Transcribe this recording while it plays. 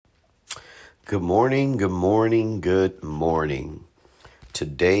Good morning, good morning, good morning.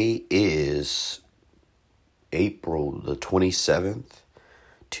 Today is April the 27th,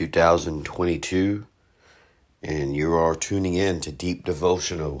 2022, and you are tuning in to Deep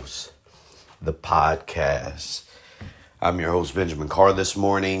Devotionals, the podcast. I'm your host, Benjamin Carr, this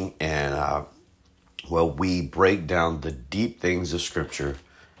morning, and we break down the deep things of Scripture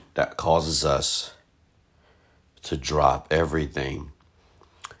that causes us to drop everything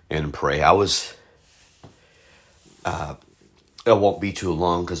and pray. It won't be too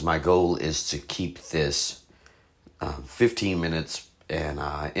long because my goal is to keep this 15 minutes. And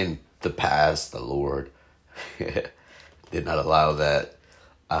in the past, the Lord did not allow that.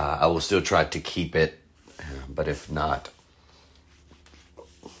 I will still try to keep it. But if not,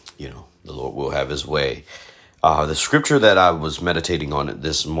 the Lord will have his way. The scripture that I was meditating on it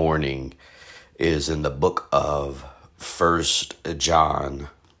this morning is in the book of 1 John.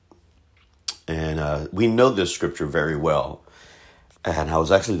 And we know this scripture very well. And I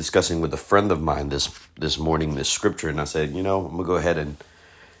was actually discussing with a friend of mine this morning, this scripture. And I said, I'm going to go ahead and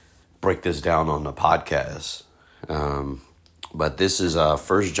break this down on the podcast. But this is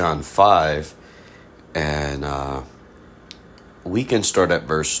 1 John 5. And we can start at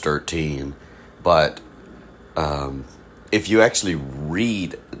verse 13. But if you actually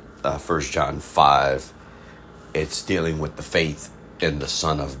read 1 John 5, it's dealing with the faith in the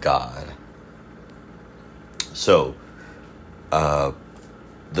Son of God. So,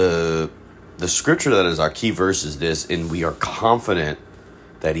 the scripture that is our key verse is this: and we are confident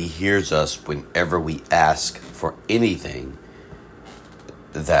that he hears us whenever we ask for anything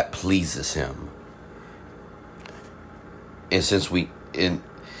that pleases him. And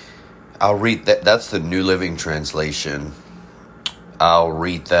I'll read that. That's the New Living Translation. I'll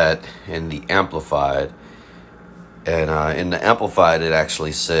read that in the Amplified. And in the Amplified, it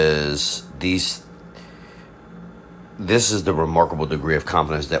actually says This is the remarkable degree of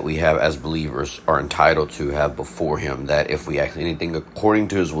confidence that we have as believers are entitled to have before him, that if we ask anything according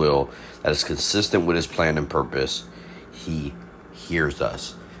to his will that is consistent with his plan and purpose, he hears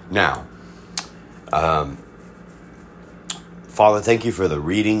us. Now, Father, thank you for the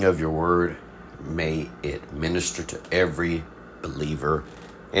reading of your word. May it minister to every believer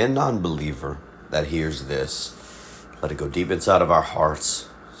and non-believer that hears this. Let it go deep inside of our hearts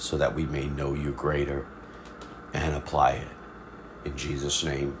so that we may know you greater and apply it. In Jesus'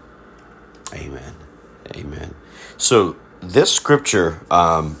 name, amen. Amen. So this scripture,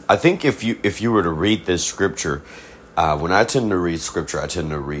 I think if you were to read this scripture, when I tend to read scripture, I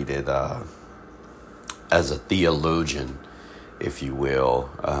tend to read it as a theologian, if you will.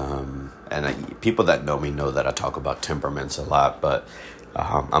 People that know me know that I talk about temperaments a lot, but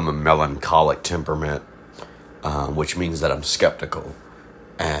I'm a melancholic temperament, which means that I'm skeptical.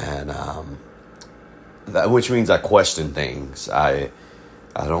 And which means I question things. I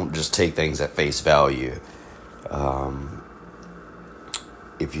don't just take things at face value.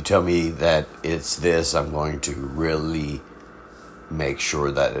 If you tell me that it's this, I'm going to really make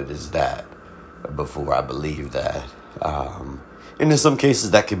sure that it is that before I believe that. And in some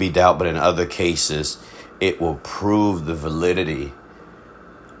cases that could be doubt, but in other cases it will prove the validity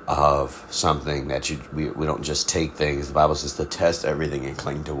of something that we don't just take things. The Bible says to test everything and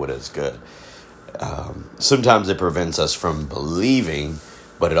cling to what is good. Sometimes it prevents us from believing,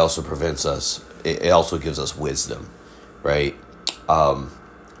 but it also prevents us. It also gives us wisdom, right?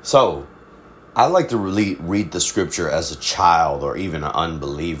 So I like to really read the scripture as a child or even an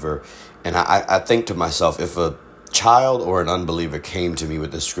unbeliever. And I think to myself, if a child or an unbeliever came to me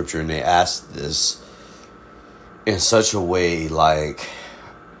with this scripture and they asked this in such a way, like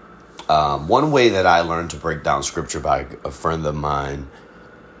one way that I learned to break down scripture by a friend of mine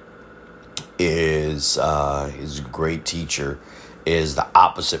is his great teacher is the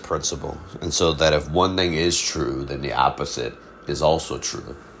opposite principle. And so that if one thing is true, then the opposite is also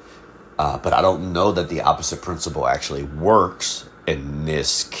true. But I don't know that the opposite principle actually works in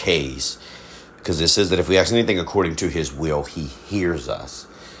this case, because it says that if we ask anything according to his will, he hears us.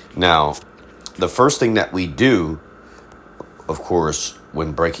 Now, the first thing that we do, of course,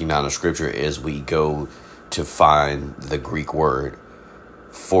 when breaking down a scripture is we go to find the Greek word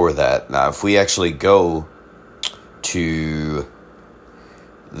for that. Now, if we actually go to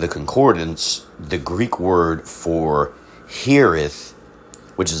the concordance, the Greek word for heareth,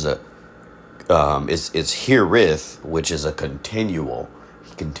 which is it's heareth, which is a continual,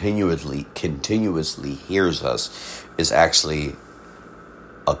 continuously hears us, is actually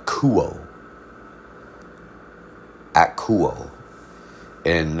akuo.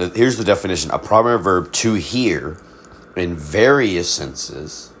 And here's the definition: a primary verb to hear in various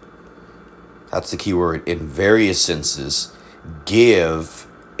senses that's the key word, in various senses, give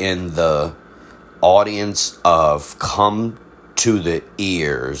in the audience of come to the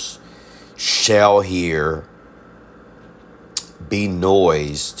ears, shall hear, be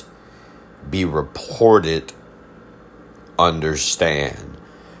noised, be reported, understand.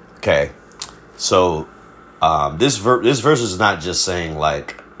 Okay, so this verse is not just saying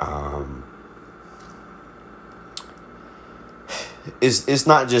like it's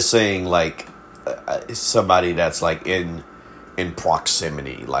not just saying like somebody that's like in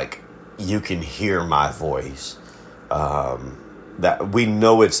proximity, like you can hear my voice. That we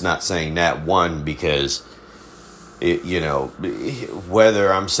know it's not saying that, one, because it,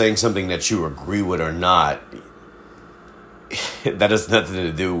 whether I'm saying something that you agree with or not, that has nothing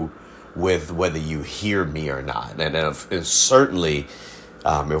to do with whether you hear me or not. And certainly,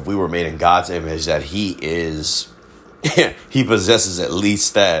 if we were made in God's image, that He is, He possesses at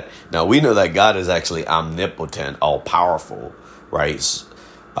least that. Now, we know that God is actually omnipotent, all powerful, right?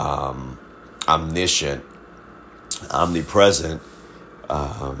 Omniscient, omnipresent,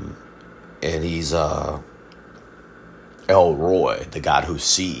 and He's El Roy, the God who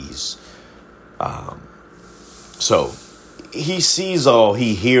sees. So He sees all,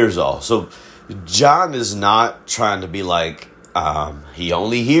 He hears all. So John is not trying to be like, He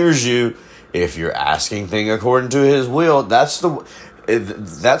only hears you if you're asking things according to His will. That's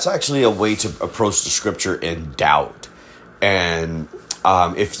actually a way to approach the scripture in doubt. And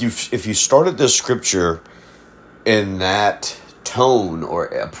if you started the scripture in that tone or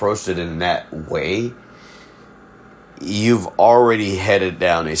approached it in that way, you've already headed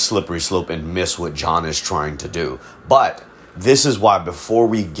down a slippery slope and missed what John is trying to do. But this is why before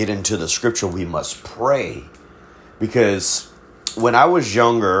we get into the scripture, we must pray. Because when I was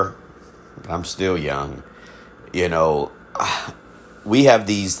younger, I'm still young, we have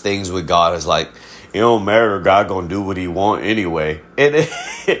these things with God as like, it don't matter, God gonna do what He want anyway. And,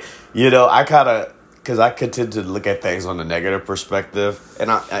 because I could tend to look at things on the negative perspective.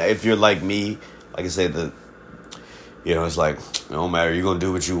 And if you're like me, like I said, it's like, it don't matter, you're going to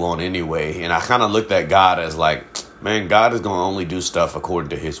do what you want anyway. And I kind of looked at God as like, man, God is going to only do stuff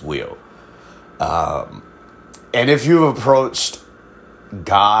according to His will. And if you've approached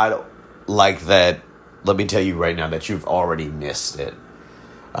God like that, let me tell you right now that you've already missed it.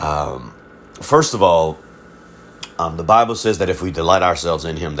 First of all, the Bible says that if we delight ourselves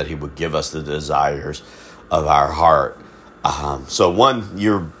in Him, that He would give us the desires of our heart. So one,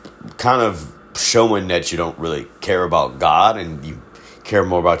 you're kind of showing that you don't really care about God and you care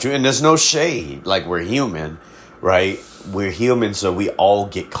more about you. And there's no shade. Like, we're human, right? We're human, so we all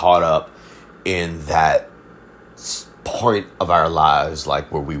get caught up in that point of our lives,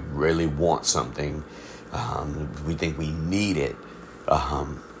 like where we really want something. We think we need it.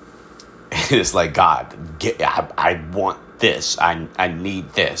 And it's like, God, I want this. I need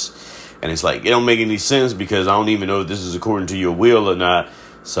this. And it's like, it don't make any sense because I don't even know if this is according to your will or not.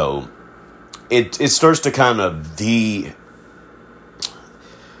 So it starts to kind of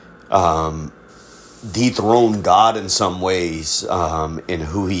dethrone God in some ways, in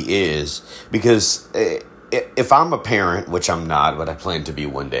who He is. Because if I'm a parent, which I'm not, but I plan to be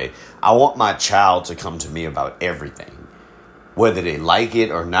one day, I want my child to come to me about everything, whether they like it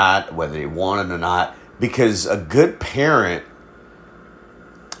or not, whether they want it or not. Because a good parent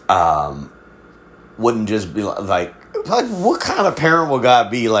wouldn't just be like, what kind of parent will God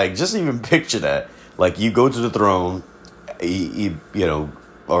be? Like, just even picture that. Like, you go to the throne,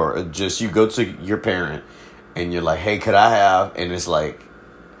 or just you go to your parent and you're like, hey, could I have? And it's like,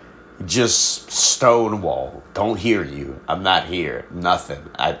 just stonewall. Don't hear you. I'm not here. Nothing.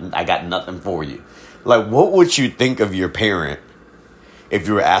 I got nothing for you. Like, what would you think of your parent if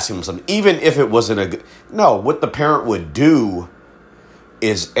you were asking them something? Even if it wasn't no, what the parent would do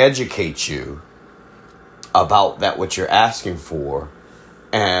is educate you about that, what you're asking for.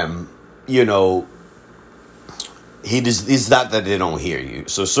 And, it's not that they don't hear you.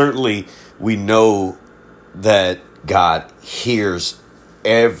 So certainly we know that God hears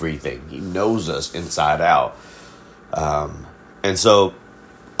everything. He knows us inside out. And so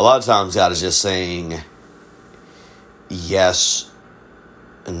a lot of times God is just saying yes,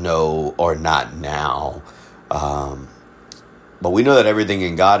 no, or not now. But we know that everything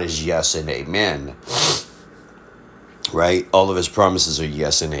in God is yes and amen. Right? All of His promises are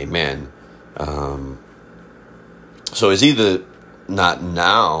yes and amen. So it's either not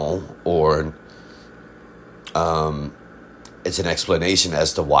now or it's an explanation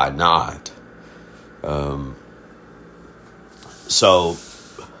as to why not. So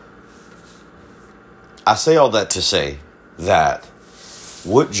I say all that to say that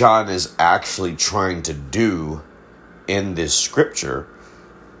what John is actually trying to do in this scripture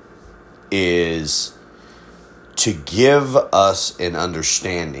is to give us an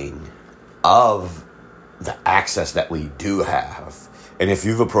understanding of the access that we do have. And if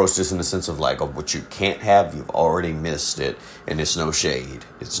you've approached this in the sense of like of what you can't have, you've already missed it. And it's no shade.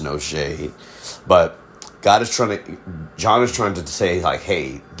 It's no shade. But John is trying to say like,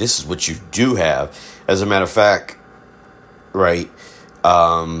 hey, this is what you do have. As a matter of fact, right,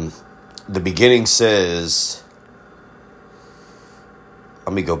 the beginning says,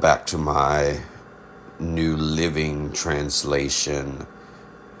 let me go back to my New Living Translation.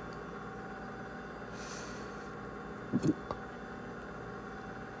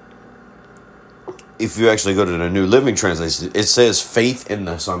 If you actually go to the New Living Translation, it says faith in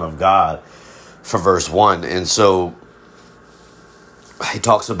the Son of God for verse 1. And so he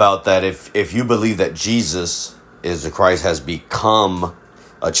talks about that if you believe that Jesus is the Christ, has become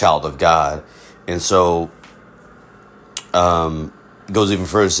a child of God. And so it goes even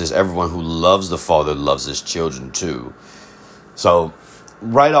further, says everyone who loves the Father loves his children too. So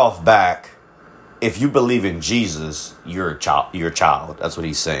right off back, if you believe in Jesus, you're a child. That's what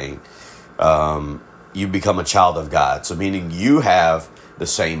he's saying. You become a child of God. So meaning you have the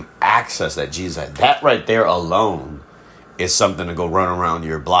same access that Jesus had. That right there alone is something to go run around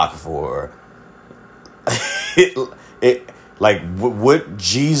your block for. What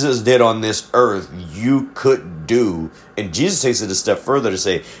Jesus did on this earth, you could do. And Jesus takes it a step further to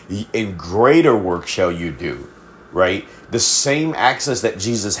say, in greater work shall you do. Right? The same access that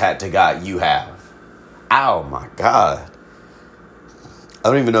Jesus had to God, you have. Oh my God. I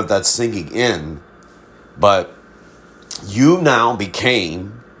don't even know if that's sinking in. But you now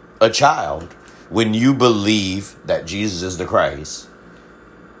became a child when you believe that Jesus is the Christ.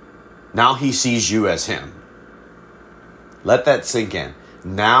 Now he sees you as him. Let that sink in.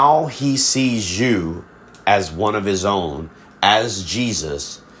 Now he sees you as one of his own, as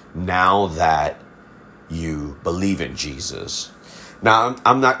Jesus, now that you believe in Jesus. Now,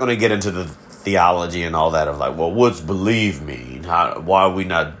 I'm not going to get into the theology and all that of like, well, what's believe mean? Why are we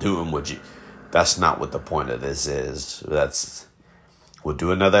not doing what you... That's not what the point of this is. We'll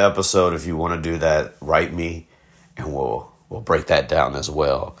do another episode. If you want to do that, write me and we'll break that down as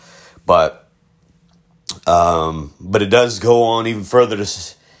well. But it does go on even further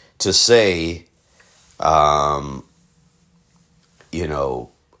to say,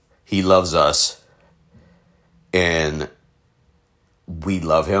 he loves us and we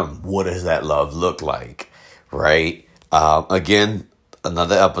love him. What does that love look like? Right? Again,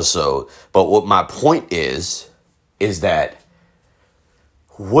 another episode. But what my point is that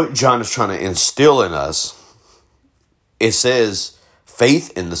what John is trying to instill in us, it says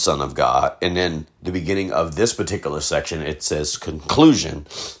faith in the Son of God. And then the beginning of this particular section, it says conclusion.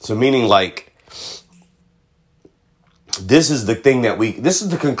 So meaning like, this is the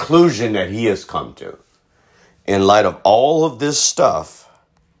conclusion that he has come to. In light of all of this stuff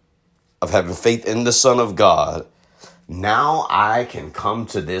of having faith in the Son of God, now I can come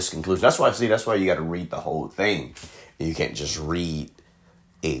to this conclusion. That's why you got to read the whole thing. You can't just read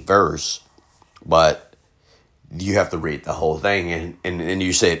a verse, but you have to read the whole thing. And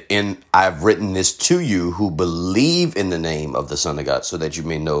you said, I've written this to you who believe in the name of the Son of God, so that you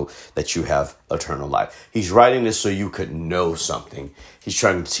may know that you have eternal life. He's writing this so you could know something. He's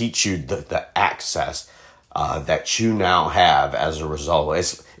trying to teach you the access that you now have as a result.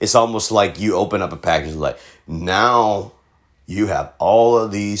 It's almost like you open up a package like, now you have all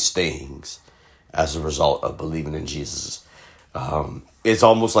of these things as a result of believing in Jesus. It's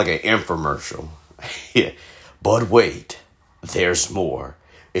almost like an infomercial. But wait, there's more.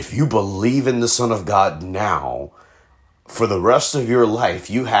 If you believe in the Son of God now, for the rest of your life,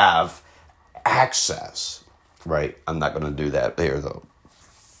 you have access. Right? I'm not going to do that there, though.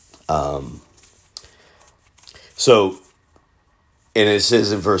 And it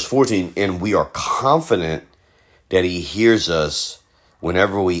says in verse 14, and we are confident that he hears us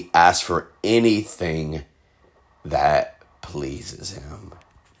whenever we ask for anything that pleases him.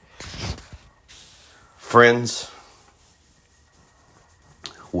 Friends,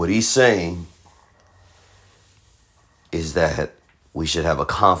 what he's saying is that we should have a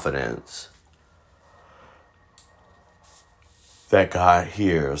confidence that God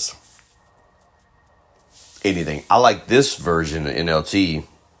hears anything. I like this version of NLT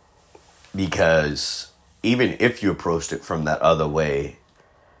because even if you approached it from that other way,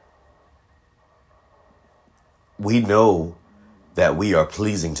 we know that we are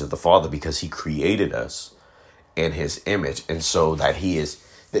pleasing to the Father because he created us in his image. And so that he is,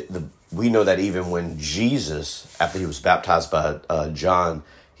 we know that even when Jesus, after he was baptized by John,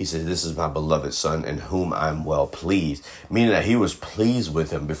 he said, "This is my beloved son in whom I'm well pleased," meaning that he was pleased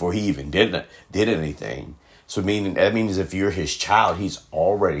with him before he even did anything. So that means if you're his child, he's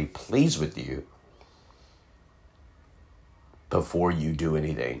already pleased with you before you do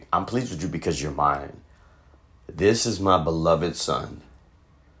anything. I'm pleased with you because you're mine. This is my beloved son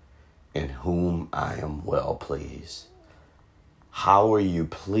in whom I am well pleased. How are you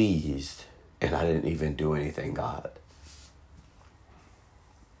pleased and I didn't even do anything, God?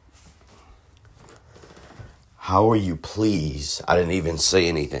 How are you pleased? I didn't even say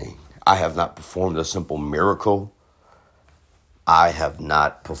anything. I have not performed a simple miracle. I have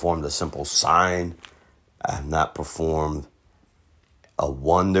not performed a simple sign. I have not performed a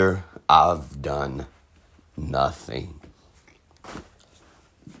wonder. I've done nothing.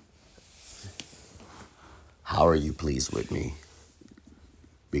 How are you pleased with me?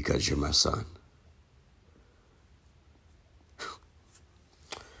 Because you're my son.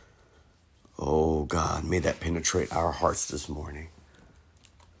 Oh God, may that penetrate our hearts this morning.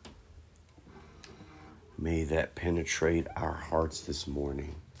 May that penetrate our hearts this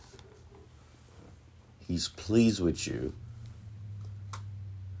morning. He's pleased with you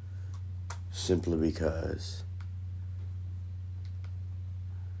simply because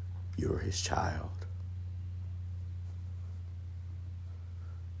you're his child.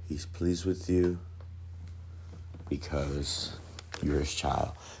 He's pleased with you because you're his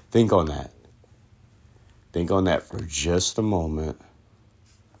child. Think on that. Think on that for just a moment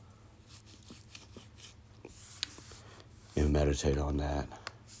and meditate on that.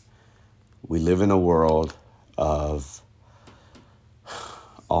 We live in a world of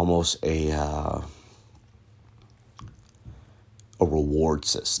almost a reward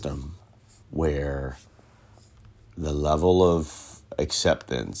system where the level of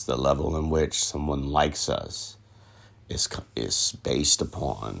acceptance, the level in which someone likes us is based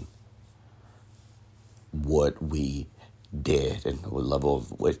upon what we did, and the level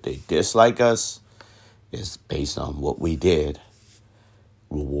of which they dislike us is based on what we did.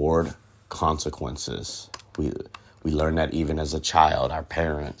 Reward, consequences. We learn that even as a child, our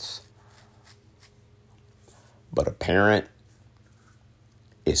parents. But a parent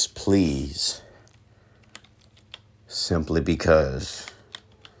is pleased simply because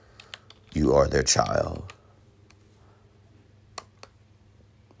you are their child.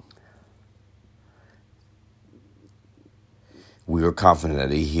 We are confident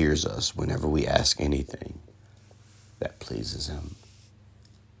that he hears us whenever we ask anything that pleases him.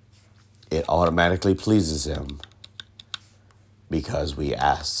 It automatically pleases him because we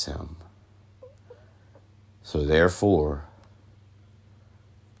asked him. So therefore,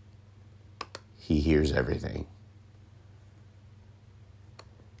 he hears everything.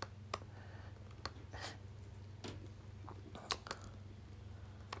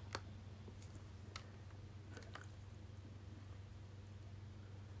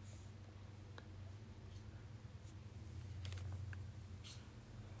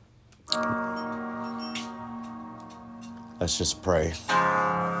 Let's just pray.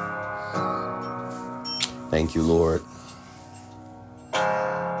 Thank you, Lord.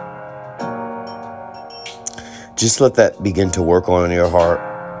 Just let that begin to work on in your heart.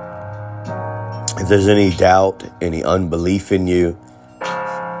 If there's any doubt, any unbelief in you,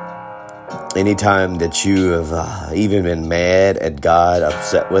 anytime that you have even been mad at God,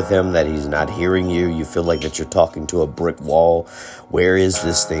 upset with him, that he's not hearing you, you feel like that you're talking to a brick wall. Where is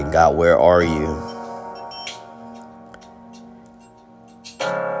this thing, God? Where are you?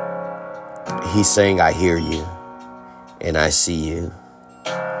 He's saying, I hear you and I see you.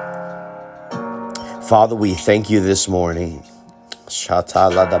 Father, we thank you this morning.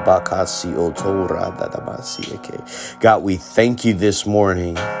 God, we thank you this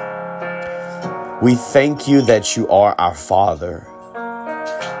morning. We thank you that you are our Father.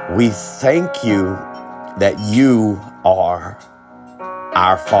 We thank you that you are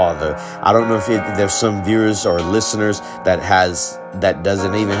our Father. I don't know if there's some viewers or listeners that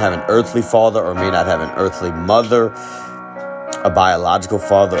doesn't even have an earthly father or may not have an earthly mother, a biological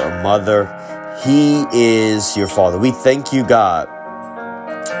father or mother. He is your Father. We thank you, God.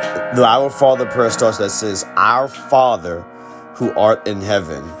 The Our Father prayer starts that says, Our Father who art in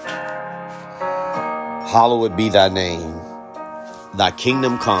heaven, hallowed be thy name. Thy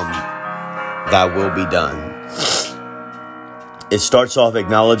kingdom come, thy will be done. It starts off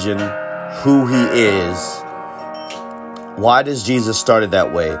acknowledging who he is. Why does Jesus start it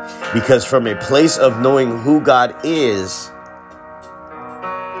that way? Because from a place of knowing who God is,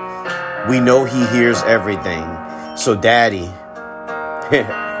 we know he hears everything. So Daddy,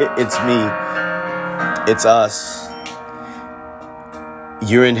 It's me. It's us.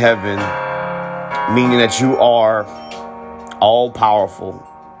 You're in heaven, meaning that you are all powerful,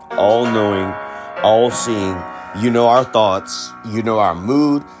 all knowing, all seeing. You know our thoughts. You know our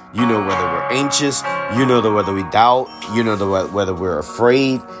mood. You know whether we're anxious. You know whether we doubt. You know whether we're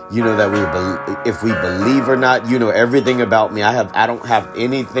afraid. You know that if we believe or not. You know everything about me. I don't have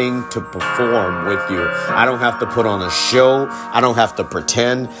anything to perform with you. I don't have to put on a show. I don't have to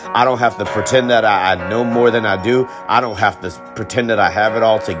pretend. I don't have to pretend that I know more than I do. I don't have to pretend that I have it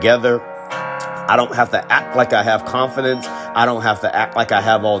all together. I don't have to act like I have confidence. I don't have to act like I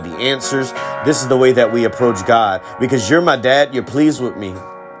have all the answers. This is the way that we approach God. Because you're my dad. You're pleased with me.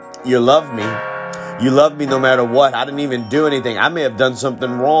 You love me. You love me no matter what. I didn't even do anything. I may have done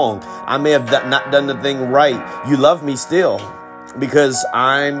something wrong. I may have not done the thing right. You love me still because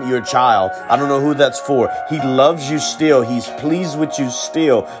I'm your child. I don't know who that's for. He loves you still. He's pleased with you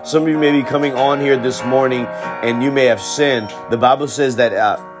still. Some of you may be coming on here this morning and you may have sinned. The Bible says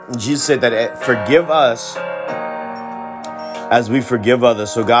that Jesus said that forgive us as we forgive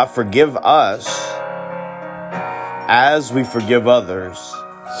others. So God, forgive us as we forgive others.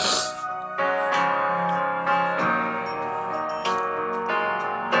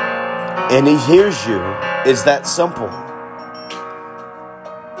 And he hears you. It's that simple.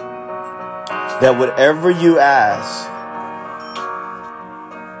 That whatever you ask,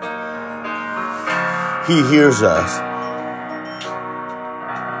 he hears us.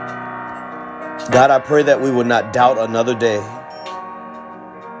 God, I pray that we would not doubt another day.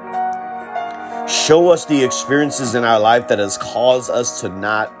 Show us the experiences in our life that has caused us to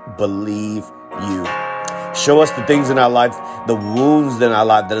not believe you. Show us the things in our life, the wounds in our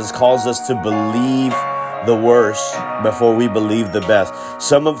life that has caused us to believe the worst before we believe the best.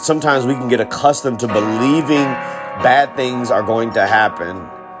 Sometimes we can get accustomed to believing bad things are going to happen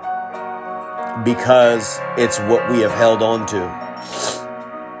because it's what we have held on to.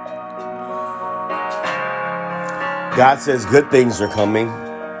 God says good things are coming.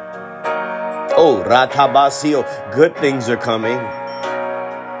 Oh, Ratabasio, good things are coming.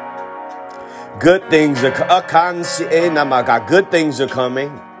 Good things are good things are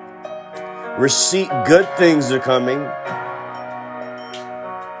coming. Good things are coming.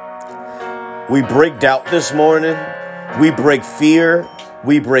 We break doubt this morning. We break fear.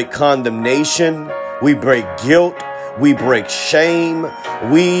 We break condemnation. We break guilt. We break shame.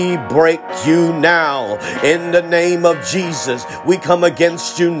 We break you now in the name of Jesus. We come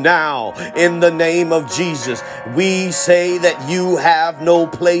against you now in the name of Jesus. We say that you have no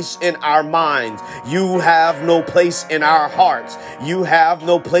place in our minds. You have no place in our hearts. You have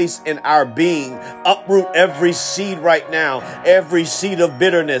no place in our being. Uproot every seed right now, every seed of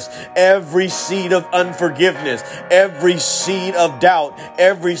bitterness, every seed of unforgiveness, every seed of doubt,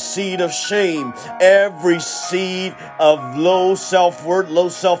 every seed of shame, every seed of low self-worth, low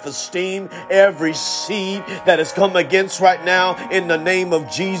self-esteem, every seed that has come against right now in the name of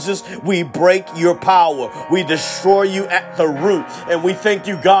Jesus. We break your power. We destroy you at the root. And we thank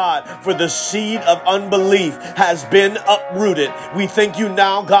you, God, for the seed of unbelief has been uprooted. We thank you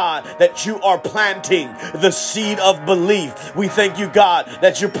now, God, that you are planting the seed of belief. We thank you, God,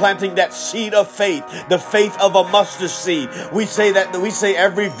 that you're planting that seed of faith, the faith of a mustard seed. We say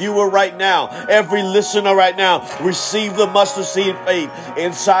every viewer right now, every listener right now, receive the mustard seed faith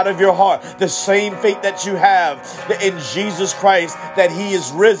inside of your heart. The same faith that you have in Jesus Christ, that he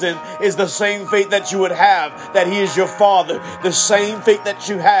is risen, is the same faith that you would have, that he is your Father. The same faith that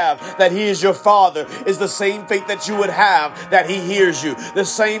you have, that he is your Father, is the same faith that you would have, that he hears you. The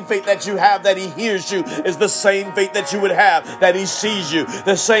same faith that you have, that he hears you, is the same faith that you would have, that he sees you.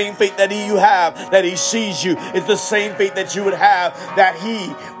 The same faith that you have, that he sees you, is the same faith that you would have, that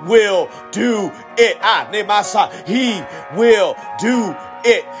he will do it. He will do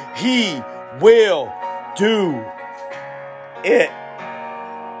it. He will do it.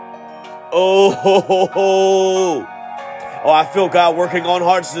 Oh, I feel God working on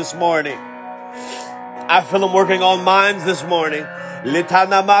hearts this morning. I feel him working on minds this morning.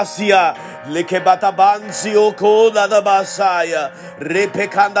 Litanamasia, likebatabansio koda da basaya,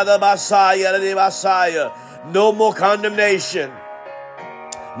 repekanda da basaya, de basaya. No more condemnation.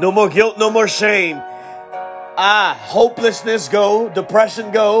 No more guilt, no more shame. Hopelessness go,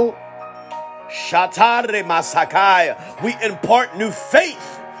 depression go. Shatare masakaya. We impart new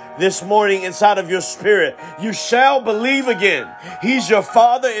faith this morning inside of your spirit. You shall believe again. He's your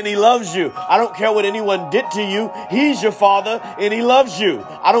Father and he loves you. I don't care what anyone did to you. He's your Father and he loves you.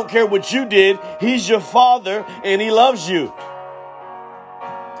 I don't care what you did. He's your Father and he loves you.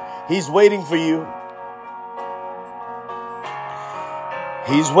 He's waiting for you.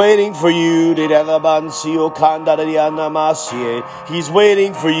 He's waiting for you. He's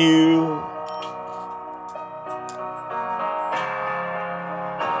waiting for you.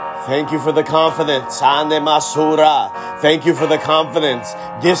 Thank you for the confidence. Thank you for the confidence.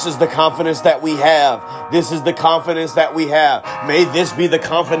 This is the confidence that we have. This is the confidence that we have. May this be the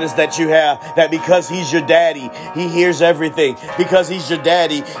confidence that you have, that because he's your daddy, he hears everything. Because he's your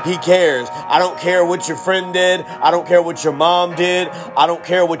daddy, he cares. I don't care what your friend did. I don't care what your mom did. I don't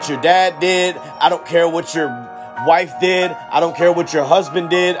care what your dad did. I don't care what your wife did. I don't care what your husband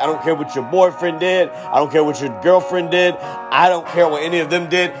did. I don't care what your boyfriend did. I don't care what your girlfriend did. I don't care what any of them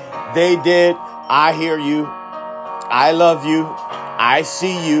did. They did. I hear you. I love you. I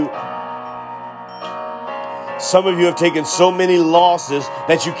see you. Some of you have taken so many losses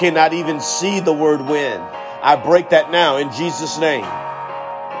that you cannot even see the word win. I break that now in Jesus' name.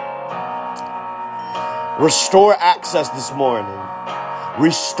 Restore access this morning.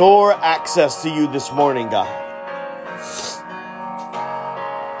 Restore access to you this morning, God.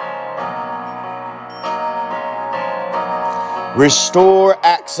 Restore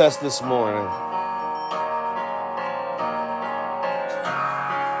access this morning.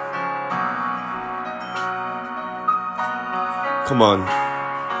 Come on.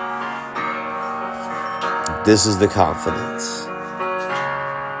 This is the confidence.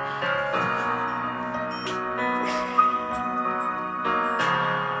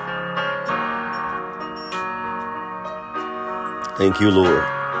 Thank you, Lord.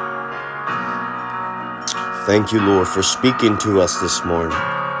 Thank you, Lord, for speaking to us this morning.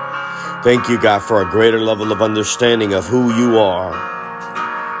 Thank you, God, for a greater level of understanding of who you are.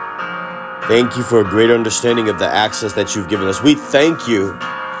 Thank you for a greater understanding of the access that you've given us. We thank you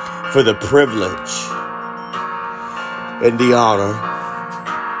for the privilege and the honor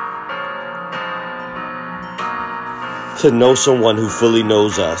to know someone who fully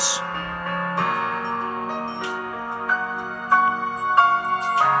knows us.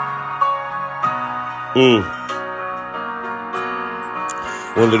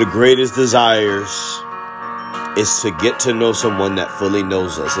 One of the greatest desires is to get to know someone that fully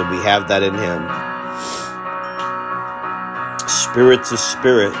knows us, and we have that in him. Spirit to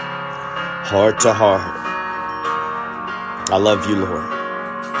spirit, heart to heart. I love you, Lord.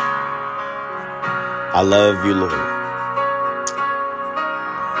 I love you, Lord.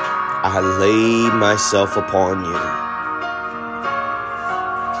 I lay myself upon you.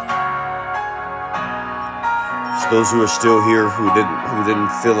 Those who are still here who didn't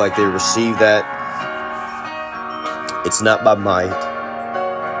feel like they received that, it's not by might,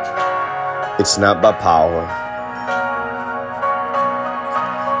 it's not by power,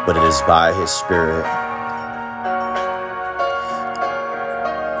 but it is by his Spirit.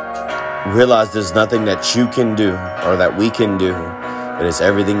 Realize there's nothing that you can do or that we can do, but it's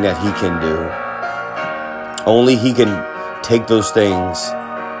everything that he can do. Only he can take those things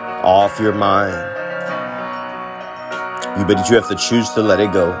off your mind. But you have to choose to let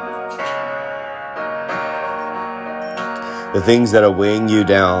it go. The things that are weighing you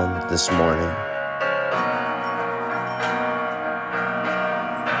down this morning.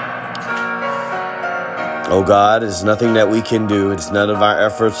 Oh God, it's nothing that we can do. It's none of our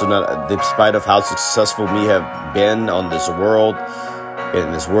efforts, despite of how successful we have been on this world,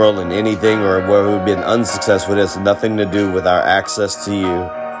 in this world, in anything, or where we've been unsuccessful. It has nothing to do with our access to you.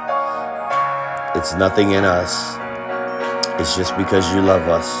 It's nothing in us. It's just because you love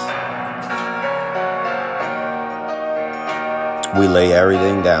us. We lay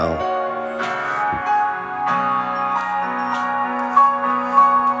everything down.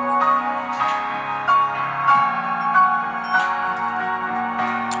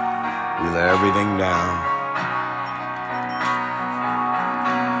 We lay everything down.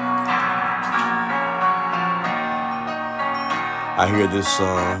 I hear this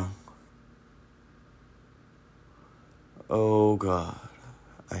song. Oh God,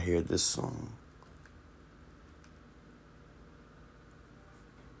 I hear this song.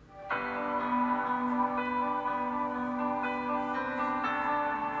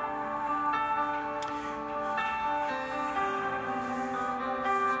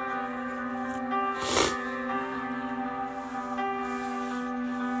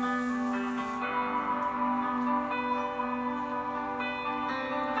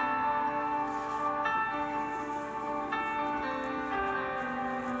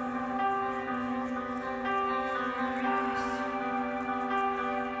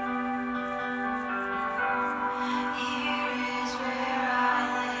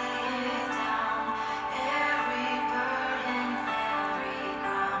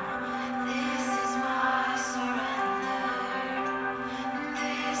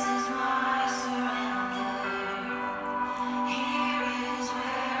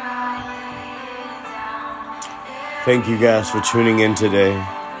 Thank you guys for tuning in today.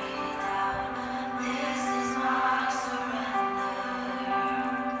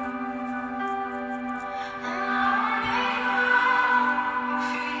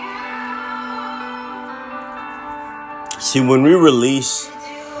 See, when we release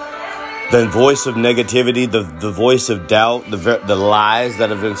the voice of negativity, the voice of doubt, the lies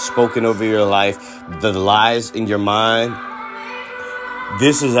that have been spoken over your life, the lies in your mind,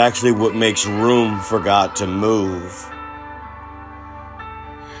 this is actually what makes room for God to move,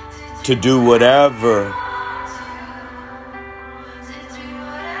 to do whatever.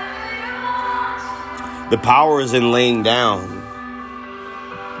 The power is in laying down.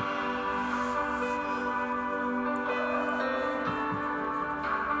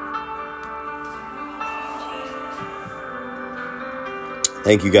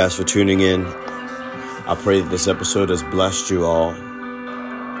 Thank you guys for tuning in. I pray that this episode has blessed you all.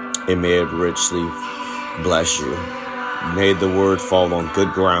 And may it richly bless you. May the word fall on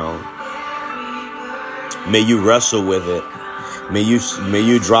good ground. May you wrestle with it. May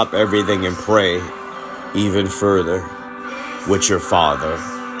you drop everything and pray even further with your Father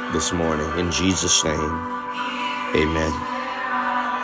this morning. In Jesus' name, amen.